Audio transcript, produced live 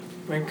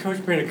When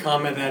Coach made a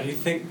comment that you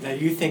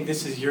think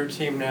this is your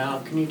team now,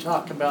 can you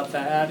talk about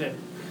that and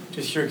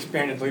just your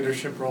expanded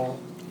leadership role?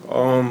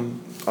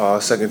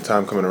 Second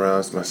time coming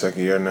around. It's my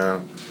second year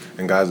now,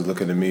 and guys are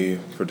looking to me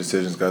for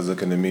decisions. Guys are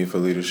looking to me for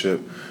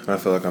leadership, and I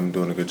feel like I'm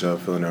doing a good job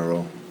filling that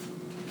role.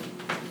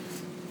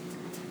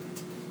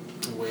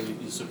 Wayne,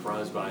 you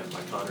surprised by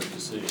Conner's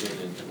decision,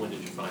 and when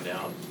did you find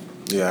out?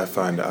 Yeah, I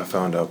found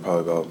out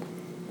probably about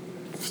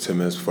 10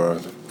 minutes before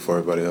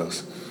everybody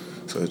else,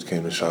 so it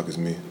came to shock to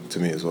me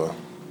as well.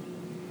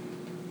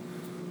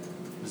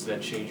 Does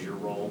that change your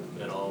role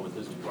at all with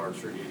his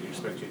departure? Do you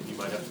expect you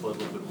might have to play a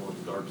little bit more in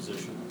the guard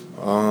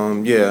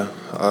position? Yeah.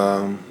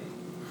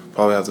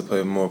 Probably have to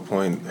play more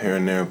point here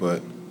and there,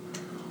 but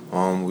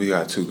we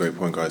got two great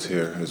point guards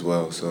here as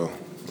well, so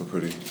we're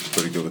pretty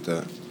good with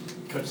that.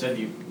 Coach said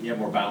you have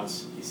more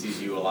bounce. He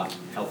sees you a lot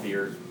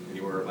healthier than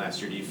you were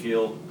last year. Do you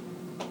feel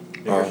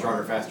bigger,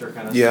 stronger, faster,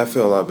 kind of? Yeah, I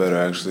feel a lot better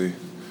actually.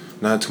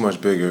 Not too much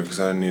bigger because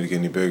I didn't need to get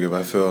any bigger, but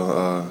I feel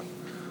a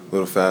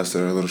little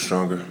faster, a little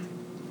stronger.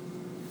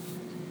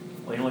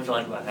 What do you feel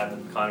like about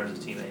having Conner as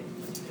a teammate?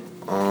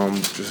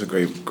 Just a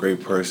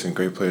great person,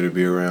 great player to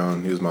be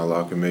around. He was my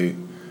locker mate.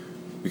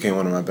 Became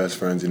one of my best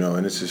friends,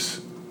 and it's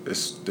just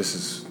this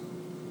is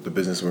the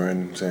business we're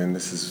in. Saying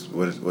this is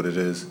what it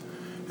is,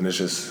 and it's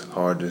just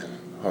hard to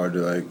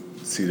like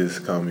see this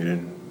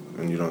coming.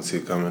 When you don't see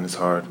it coming, it's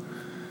hard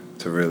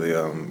to really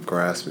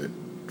grasp it.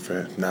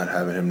 For not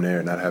having him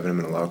there, not having him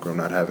in the locker room,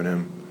 not having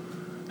him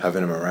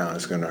around,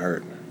 it's gonna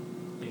hurt.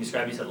 You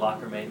described, you said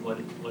locker mate. What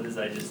is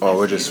that? Just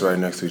we're just right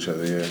next to each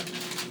other, yeah.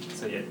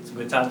 So yeah, some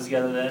good times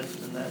together then.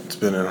 It's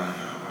been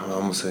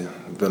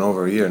been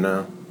over a year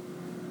now.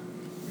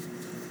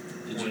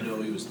 Did you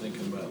know he was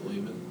thinking about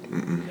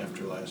leaving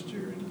after last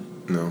year or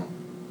anything? No.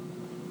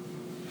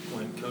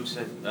 When Coach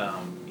said,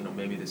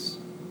 maybe this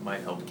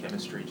might help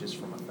chemistry just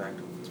from the fact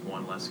of it's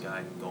one less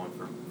guy going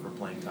for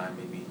playing time,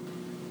 maybe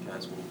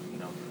guys will,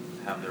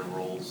 have their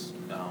roles.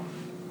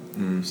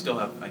 You still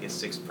have, I guess,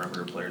 6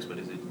 perimeter players, but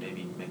is it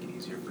maybe make it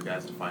easier for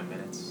guys to find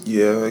minutes?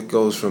 Yeah, it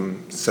goes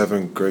from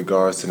 7 great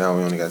guards to now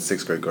we only got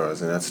 6 great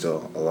guards, and that's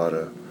still a lot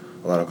of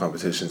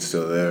competition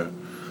still there.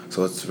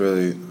 So it's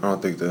really, I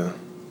don't think the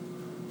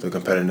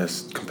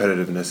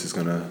competitiveness is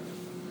gonna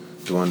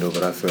dwindle,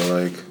 but I feel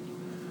like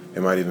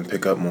it might even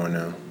pick up more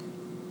now.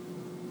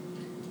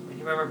 Do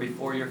you remember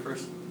before your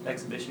first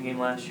exhibition game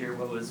last year?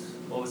 What was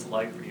it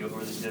like for you? What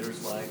were the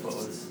jitters like? What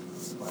was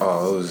it like?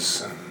 Oh, it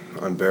was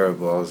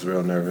unbearable. I was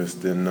real nervous.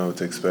 Didn't know what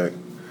to expect.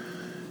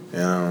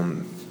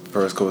 And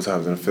first couple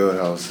times in the field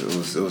house,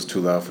 it was too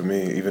loud for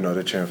me. Even though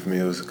they're cheering for me,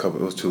 it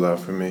was too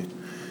loud for me.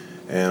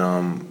 And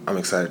I'm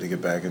excited to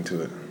get back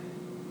into it.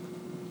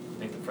 You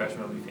think the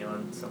freshmen will be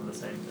feeling some of the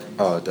same things?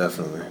 Oh,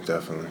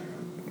 definitely.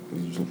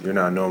 You're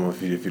not normal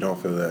if you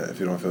don't feel that. If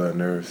you don't feel that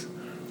nervous.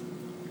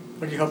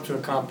 What do you hope to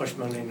accomplish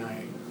Monday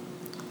night?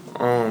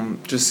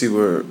 Just see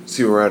where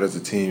we're at as a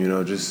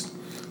team. Just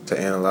to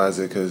analyze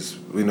it, because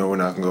we know we're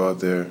not gonna go out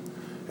there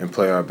and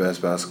play our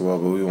best basketball,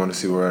 but we want to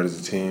see where we're at as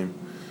a team,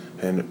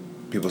 and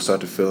people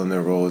start to fill in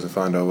their roles and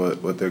find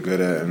out what they're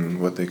good at and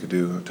what they could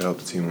do to help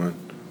the team win.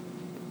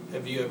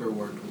 Have you ever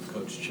worked with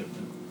Coach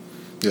Chipman?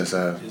 Yes,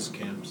 I have. His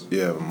camps?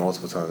 Yeah,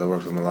 multiple times. I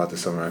worked with him a lot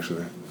this summer,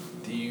 actually.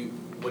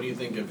 What do you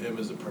think of him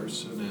as a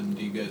person, and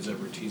do you guys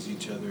ever tease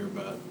each other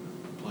about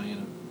playing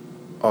him?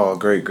 Oh,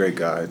 great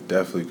guy.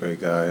 Definitely great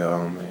guy.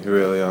 He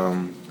really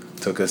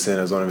took us in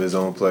as one of his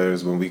own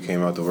players when we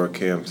came out to work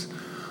camps.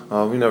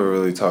 We never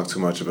really talked too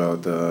much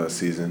about the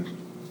season.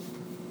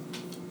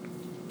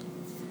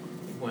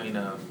 Wayne,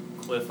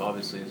 Cliff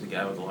obviously is a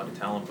guy with a lot of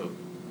talent, but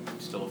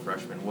still a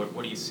freshman. What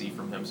do you see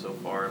from him so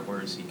far, and where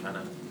does he kind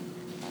of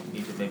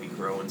need to maybe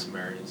grow in some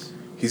areas?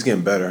 He's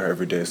getting better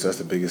every day, so that's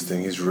the biggest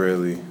thing. He's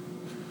really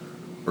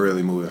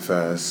moving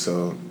fast,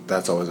 so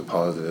that's always a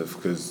positive,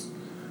 because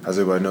as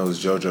everybody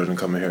knows, JoJo didn't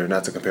come in here,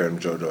 not to compare him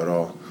to JoJo at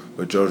all,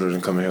 but JoJo didn't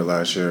come in here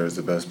last year as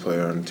the best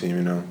player on the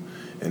team,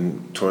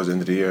 and towards the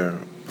end of the year,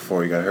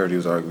 before he got hurt, he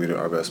was arguably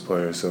our best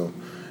player, so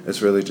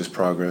it's really just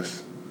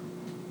progress.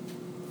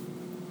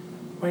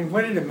 Wayne,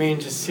 what did it mean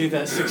to see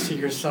that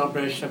 60-year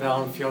celebration of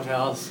Allen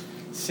Fieldhouse,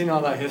 seeing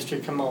all that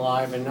history come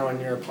alive and knowing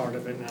you're a part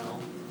of it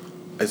now?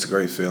 It's a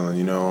great feeling,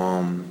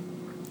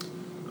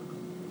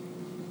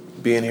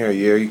 being here a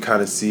year, you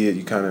kind of see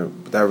it,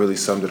 that really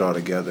summed it all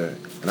together,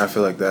 and I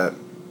feel like that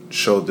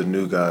showed the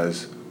new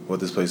guys what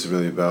this place is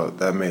really about.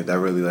 That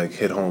really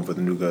hit home for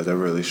the new guys. That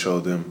really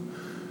showed them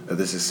that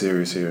this is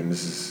serious here and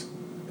it's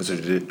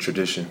a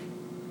tradition.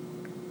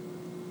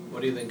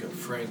 What do you think of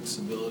Frank's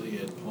ability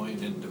at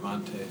point and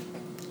Devontae?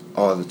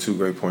 All the 2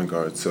 great point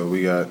guards. So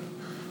we got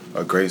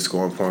a great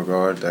scoring point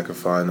guard that could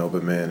find an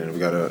open man, and we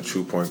got a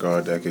true point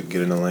guard that could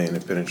get in the lane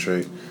and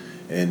penetrate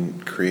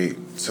and create.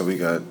 So we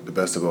got the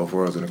best of both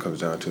worlds when it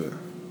comes down to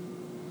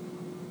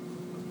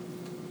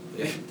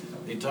it.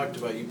 He talked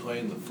about you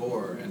playing the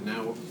 4, and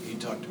now he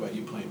talked about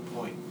you playing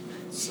point.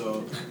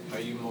 So, are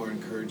you more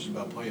encouraged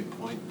about playing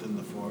point than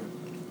the 4?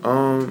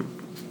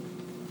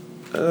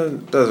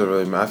 It doesn't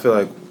really matter. I feel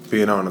like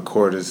being out on the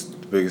court is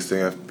the biggest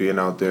thing. Being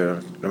out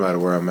there, no matter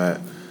where I'm at,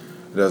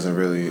 it doesn't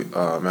really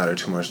matter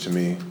too much to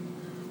me,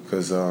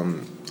 because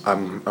I'm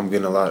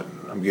getting a lot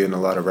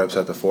of reps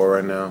at the 4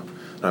 right now,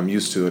 and I'm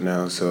used to it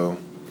now. So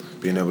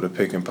being able to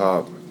pick and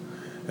pop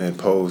and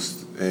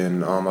post,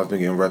 and I've been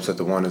getting reps at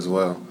the 1 as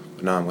well.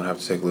 But now I'm gonna have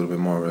to take a little bit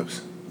more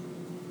reps.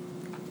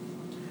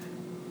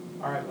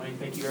 All right, Wayne,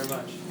 thank you very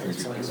much.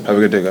 Thanks, Wayne. Have a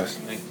good day, guys.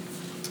 Thank you.